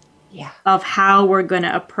decisions of how we're going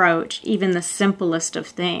to approach even the simplest of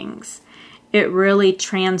things, it really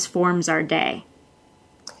transforms our day.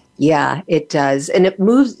 Yeah, it does. And it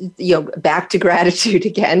moves, back to gratitude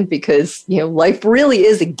again, because, life really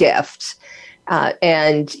is a gift.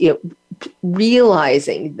 And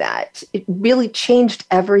realizing that it really changed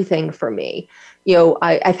everything for me.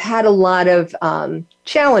 I've had a lot of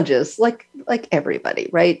challenges, like everybody,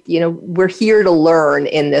 right? We're here to learn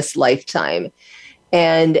in this lifetime.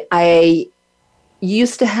 And I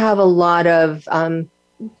used to have a lot of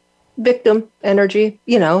victim energy.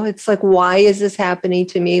 It's like, why is this happening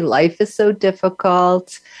to me? Life is so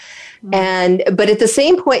difficult. But at the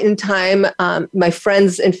same point in time, my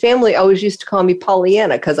friends and family always used to call me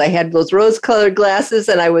Pollyanna because I had those rose-colored glasses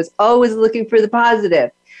and I was always looking for the positive.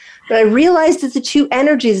 But I realized that the two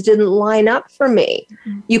energies didn't line up for me.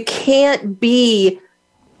 Mm-hmm. You can't be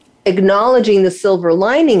acknowledging the silver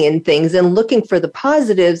lining in things and looking for the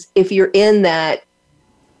positives if you're in that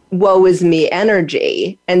woe is me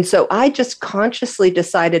energy. And so I just consciously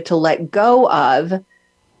decided to let go of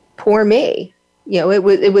poor me.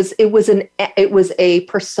 It was a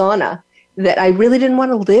persona that I really didn't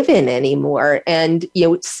want to live in anymore. And,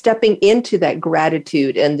 stepping into that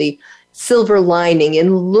gratitude and the silver lining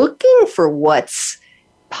and looking for what's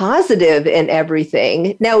positive in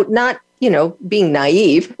everything. Now, not, being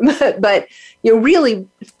naive, but really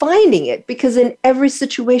finding it, because in every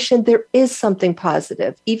situation there is something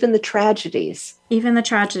positive, even the tragedies. Even the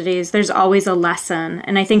tragedies, there's always a lesson.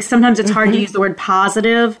 And I think sometimes it's hard to use the word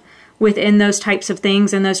positive within those types of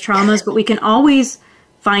things and those traumas, but we can always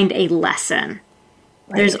find a lesson.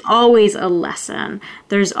 Right. There's always a lesson.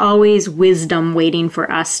 There's always wisdom waiting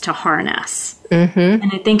for us to harness.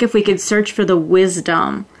 And I think if we could search for the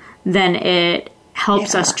wisdom, then it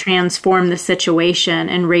helps us transform the situation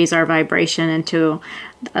and raise our vibration into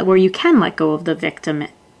where you can let go of the victim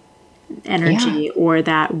energy or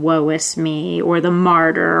that woe is me or the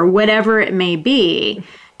martyr or whatever it may be.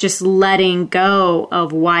 Just letting go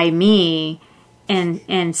of why me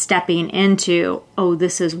and stepping into,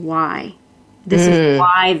 this is why. This is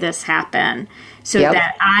why this happened. So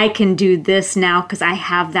that I can do this now because I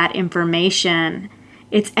have that information.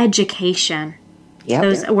 It's education.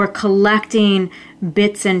 We're collecting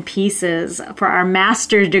bits and pieces for our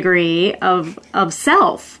master's degree of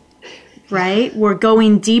self, right? We're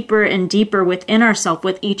going deeper and deeper within ourselves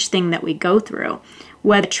with each thing that we go through.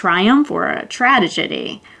 Whether triumph or a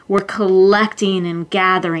tragedy, we're collecting and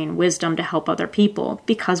gathering wisdom to help other people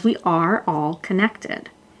because we are all connected.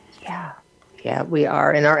 Yeah, we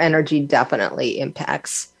are. And our energy definitely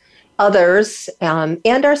impacts others and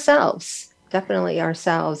ourselves, definitely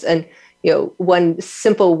ourselves. And, one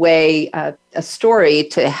simple way, a story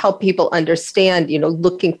to help people understand,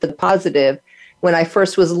 looking for the positive. When I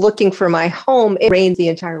first was looking for my home, it rained the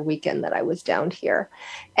entire weekend that I was down here.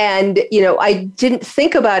 And, I didn't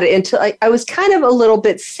think about it until I was kind of a little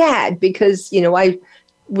bit sad because, I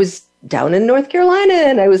was down in North Carolina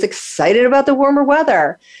and I was excited about the warmer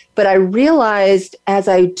weather. But I realized as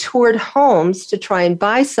I toured homes to try and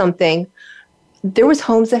buy something, there was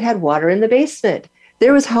homes that had water in the basement.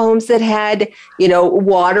 There was homes that had,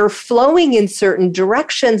 water flowing in certain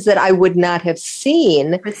directions that I would not have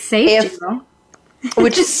seen. It saved you.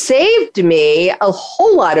 Which saved me a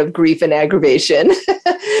whole lot of grief and aggravation in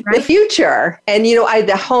the future. And,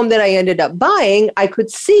 the home that I ended up buying, I could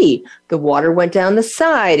see the water went down the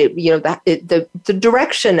side, the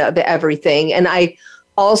direction of everything. And I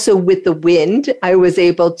also, with the wind, I was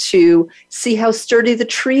able to see how sturdy the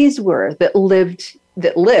trees were that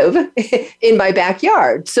live in my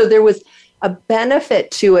backyard. So there was a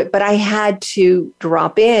benefit to it, but I had to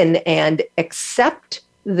drop in and accept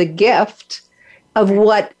the gift of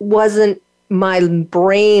what wasn't my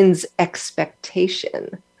brain's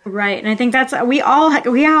expectation. Right. And I think that's, we all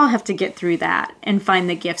have to get through that and find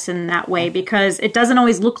the gifts in that way, because it doesn't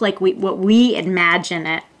always look like what we imagine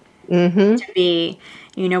it to be.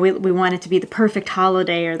 We want it to be the perfect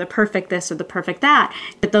holiday or the perfect this or the perfect that.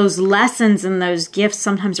 But those lessons and those gifts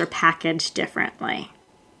sometimes are packaged differently.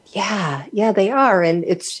 Yeah, they are. And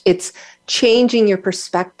it's changing your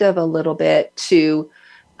perspective a little bit to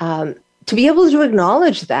be able to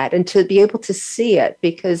acknowledge that and to be able to see it,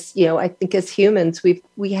 because, I think as humans,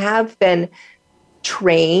 we have been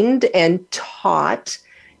trained and taught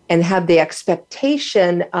and have the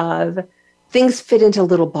expectation of things fit into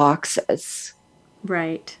little boxes.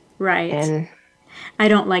 Right, right. And I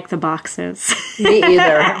don't like the boxes. Me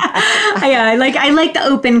either. I like the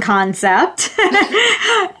open concept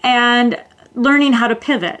and learning how to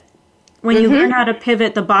pivot. When you learn how to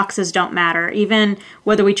pivot, the boxes don't matter. Even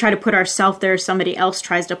whether we try to put ourselves there or somebody else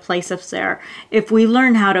tries to place us there. If we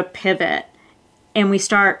learn how to pivot and we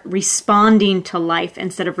start responding to life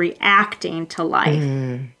instead of reacting to life.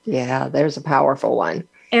 Yeah, there's a powerful one.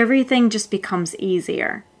 Everything just becomes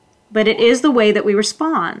easier. But it is the way that we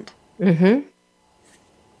respond.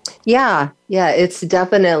 Yeah, it's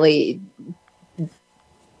definitely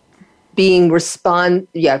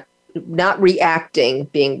not reacting,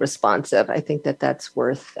 being responsive. I think that's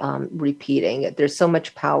worth repeating. There's so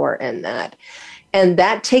much power in that. And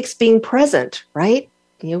that takes being present, right?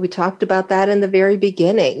 We talked about that in the very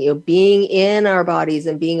beginning, being in our bodies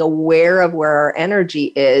and being aware of where our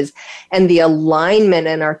energy is and the alignment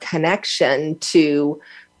and our connection to,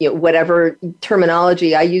 whatever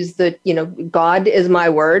terminology I use, God is my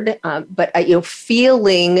word, but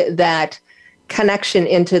feeling that connection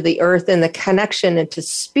into the earth and the connection into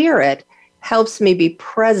spirit helps me be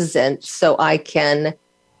present so I can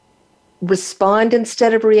respond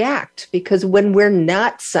instead of react. Because when we're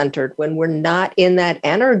not centered, when we're not in that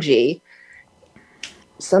energy,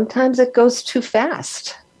 sometimes it goes too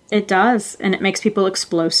fast. It does. And it makes people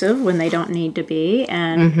explosive when they don't need to be.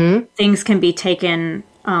 And things can be taken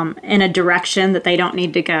in a direction that they don't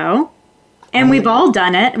need to go. And we've all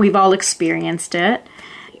done it. We've all experienced it.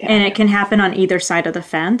 Yeah. And it can happen on either side of the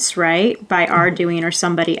fence, right? By our doing or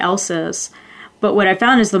somebody else's. But what I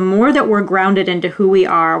found is the more that we're grounded into who we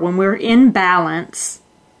are, when we're in balance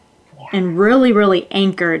and really, really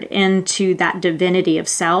anchored into that divinity of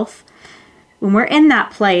self, when we're in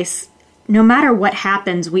that place, no matter what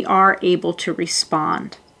happens, we are able to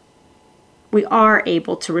respond. We are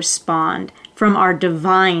able to respond from our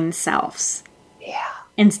divine selves. Yeah.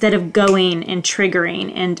 Instead of going and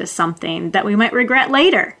triggering into something that we might regret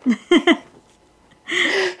later.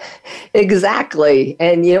 Exactly.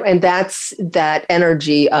 And, and that's that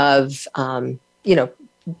energy of,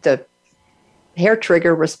 the hair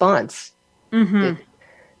trigger response.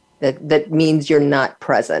 That means you're not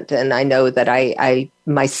present. And I know that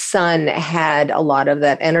my son had a lot of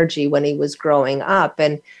that energy when he was growing up,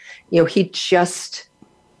 and, he just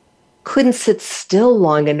couldn't sit still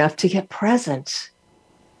long enough to get present.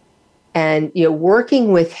 And,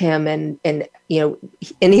 working with him it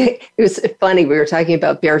was funny. We were talking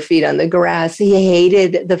about bare feet on the grass. He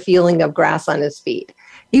hated the feeling of grass on his feet.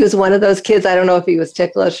 He was one of those kids. I don't know if he was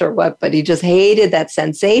ticklish or what, but he just hated that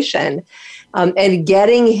sensation. And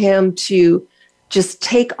getting him to just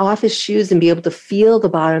take off his shoes and be able to feel the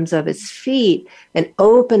bottoms of his feet and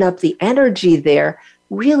open up the energy there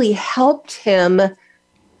really helped him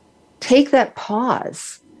take that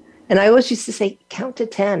pause. And I always used to say, count to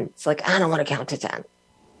 10. It's like, I don't want to count to 10.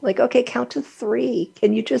 Like, okay, count to 3.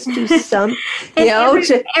 Can you just do some,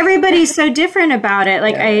 everybody's so different about it.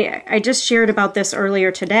 Like I just shared about this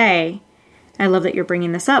earlier today. I love that you're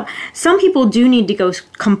bringing this up. Some people do need to go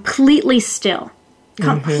completely still,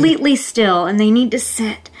 and they need to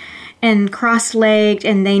sit and cross-legged,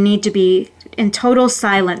 and they need to be in total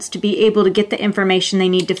silence to be able to get the information they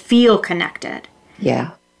need to feel connected.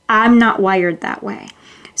 Yeah. I'm not wired that way.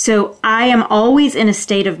 So I am always in a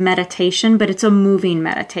state of meditation, but it's a moving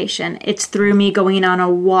meditation. It's through me going on a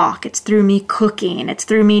walk. It's through me cooking. It's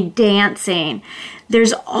through me dancing.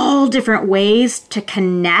 There's all different ways to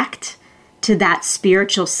connect to that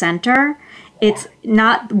spiritual center. It's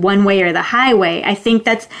not one way or the highway. I think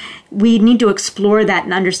we need to explore that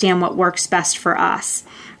and understand what works best for us.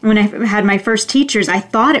 When I had my first teachers, I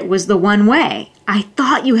thought it was the one way. I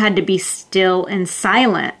thought you had to be still and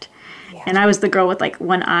silent. And I was the girl with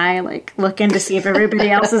one eye, looking to see if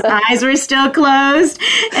everybody else's eyes were still closed.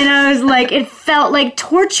 And I was it felt like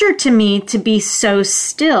torture to me to be so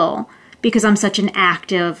still because I'm such an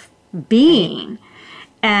active being.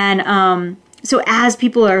 And so as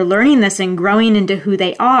people are learning this and growing into who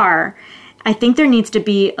they are, I think there needs to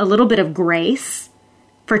be a little bit of grace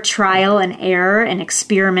for trial and error and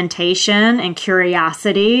experimentation and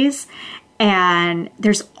curiosities. And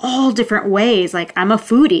there's all different ways. I'm a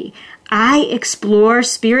foodie. I explore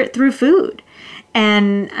spirit through food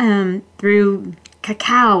and through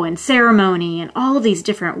cacao and ceremony and all of these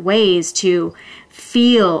different ways to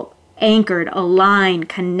feel anchored, aligned,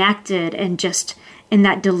 connected, and just in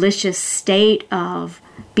that delicious state of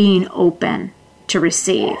being open to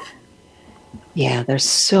receive. Yeah, there's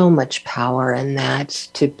so much power in that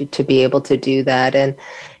to be able to do that.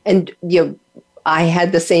 And I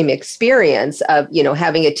had the same experience of,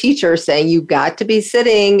 having a teacher saying you got to be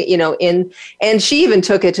sitting, and she even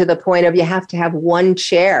took it to the point of you have to have one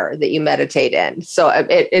chair that you meditate in. So,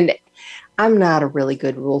 and I'm not a really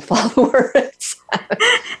good rule follower.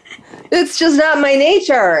 It's just not my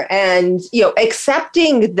nature. And,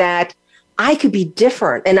 accepting that I could be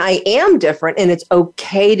different and I am different and it's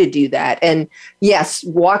okay to do that. And yes,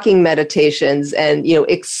 walking meditations and,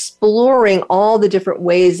 exploring all the different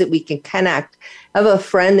ways that we can connect. I have a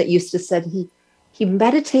friend that used to said he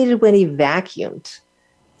meditated when he vacuumed.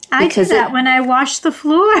 I do that when I wash the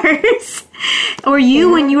floors. Or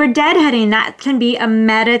when you were deadheading, that can be a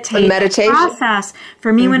meditation process.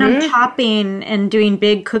 For me, when I'm chopping and doing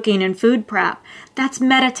big cooking and food prep, that's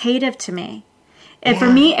meditative to me. And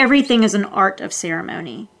for me, everything is an art of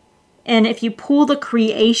ceremony. And if you pull the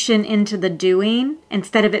creation into the doing,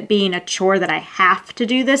 instead of it being a chore that I have to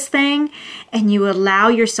do this thing, and you allow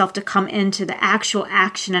yourself to come into the actual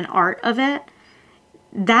action and art of it,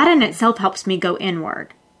 that in itself helps me go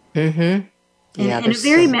inward. Mm-hmm. Yeah, and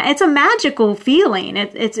it's a magical feeling.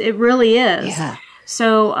 It really is. Yeah.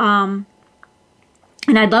 So,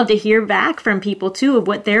 and I'd love to hear back from people too of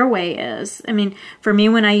what their way is. I mean, for me,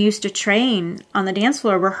 when I used to train on the dance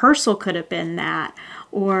floor, rehearsal could have been that,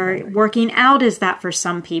 or working out is that for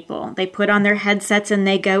some people. They put on their headsets and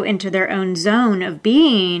they go into their own zone of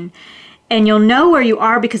being. And you'll know where you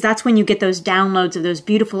are because that's when you get those downloads of those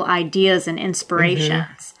beautiful ideas and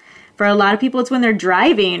inspirations. For a lot of people, it's when they're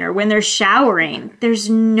driving or when they're showering. There's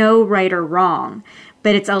no right or wrong,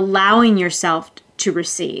 but it's allowing yourself to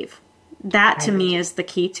receive. That to me is the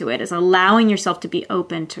key to it, is allowing yourself to be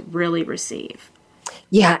open to really receive.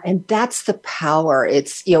 Yeah, and that's the power.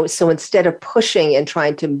 It's, so instead of pushing and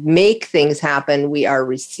trying to make things happen, we are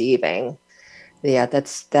receiving. Yeah,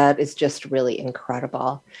 that is just really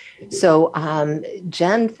incredible. So,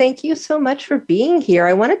 Jen, thank you so much for being here.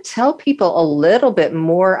 I want to tell people a little bit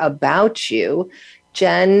more about you.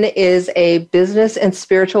 Jen is a business and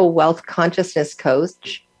spiritual wealth consciousness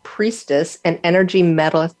coach, priestess, and energy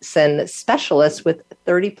medicine specialist with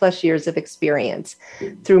 30 plus years of experience.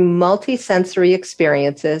 Through multi-sensory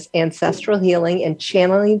experiences, ancestral healing, and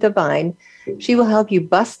channeling divine, she will help you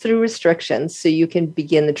bust through restrictions so you can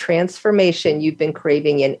begin the transformation you've been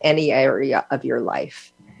craving in any area of your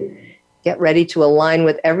life. Get ready to align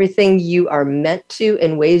with everything you are meant to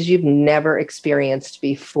in ways you've never experienced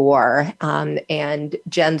before. And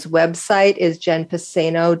Jen's website is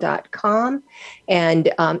jenpasano.com.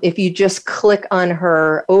 And if you just click on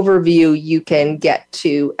her overview, you can get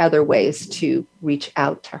to other ways to reach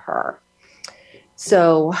out to her.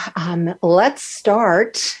 So let's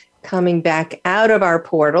start coming back out of our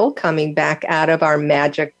portal, coming back out of our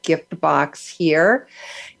magic gift box here,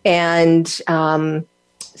 and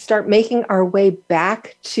start making our way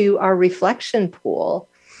back to our reflection pool.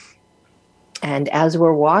 And as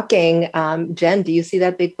we're walking, Jen, do you see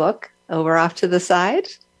that big book over off to the side?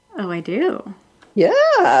 Oh, I do.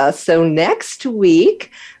 Yeah. So next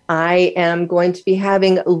week, I am going to be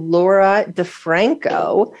having Laura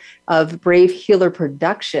DeFranco of Brave Healer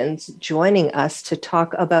Productions joining us to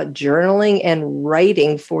talk about journaling and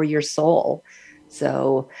writing for your soul.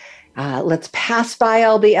 So let's pass by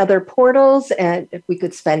all the other portals, and we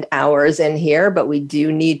could spend hours in here, but we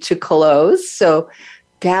do need to close. So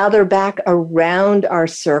gather back around our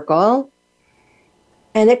circle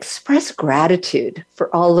and express gratitude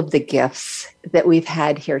for all of the gifts that we've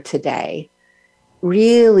had here today.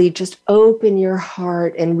 Really just open your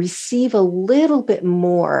heart and receive a little bit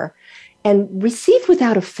more, and receive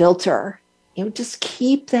without a filter. Just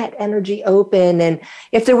keep that energy open. And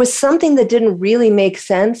if there was something that didn't really make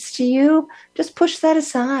sense to you, just push that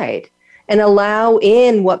aside and allow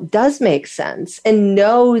in what does make sense, and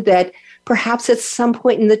know that perhaps at some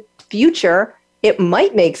point in the future, it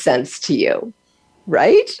might make sense to you.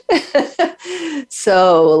 Right?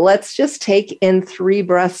 So let's just take in 3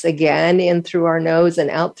 breaths again, in through our nose and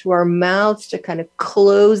out through our mouths, to kind of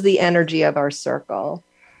close the energy of our circle.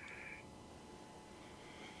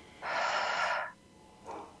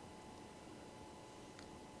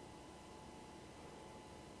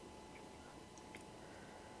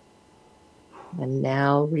 And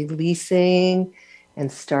now releasing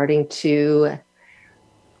and starting to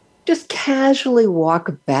just casually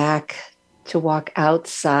walk back, to walk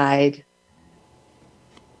outside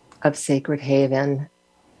of Sacred Haven,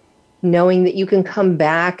 knowing that you can come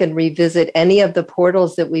back and revisit any of the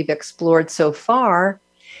portals that we've explored so far.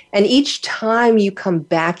 And each time you come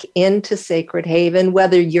back into Sacred Haven,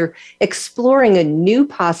 whether you're exploring a new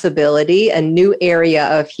possibility, a new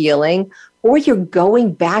area of healing, or you're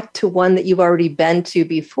going back to one that you've already been to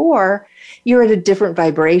before, you're at a different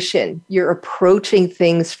vibration. You're approaching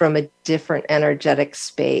things from a different energetic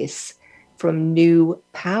space, from new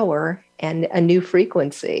power and a new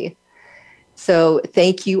frequency. So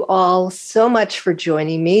thank you all so much for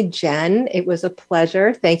joining me, Jen. It was a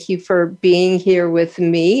pleasure. Thank you for being here with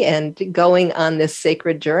me and going on this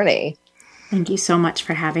sacred journey. Thank you so much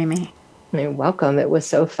for having me. You're welcome. It was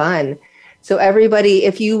so fun. So everybody,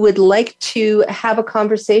 if you would like to have a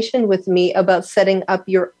conversation with me about setting up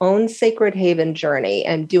your own Sacred Haven journey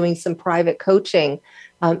and doing some private coaching,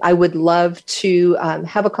 I would love to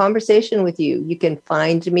have a conversation with you. You can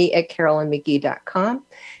find me at carolynmcgee.com,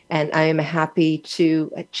 and I am happy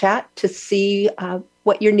to chat to see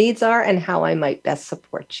what your needs are and how I might best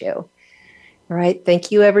support you. All right.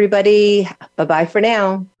 Thank you, everybody. Bye-bye for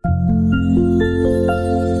now.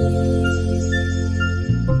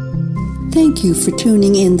 Thank you for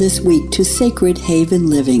tuning in this week to Sacred Haven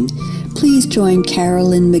Living. Please join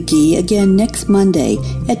Carolyn McGee again next Monday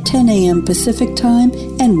at 10 a.m. Pacific Time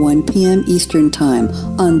and 1 p.m. Eastern Time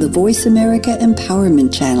on the Voice America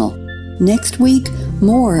Empowerment Channel. Next week,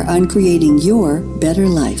 more on creating your better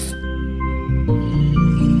life.